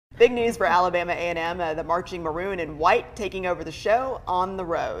Big news for Alabama A&M, the marching maroon and white taking over the show on the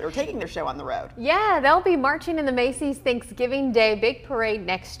road, or taking their show on the road. Yeah, they'll be marching in the Macy's Thanksgiving Day Big Parade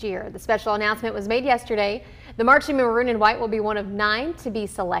next year. The special announcement was made yesterday. The marching maroon and white will be one of 9 to be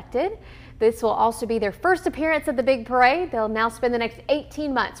selected. This will also be their first appearance at the big parade. They'll now spend the next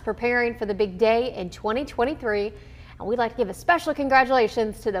 18 months preparing for the big day in 2023. And we'd like to give a special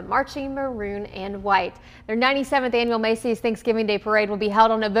congratulations to the marching maroon and white. Their 97th annual Macy's Thanksgiving Day Parade will be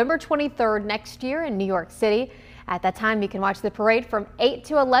held on November 23rd next year in New York City. At that time, you can watch the parade from 8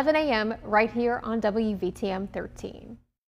 to 11 a.m. right here on WVTM 13.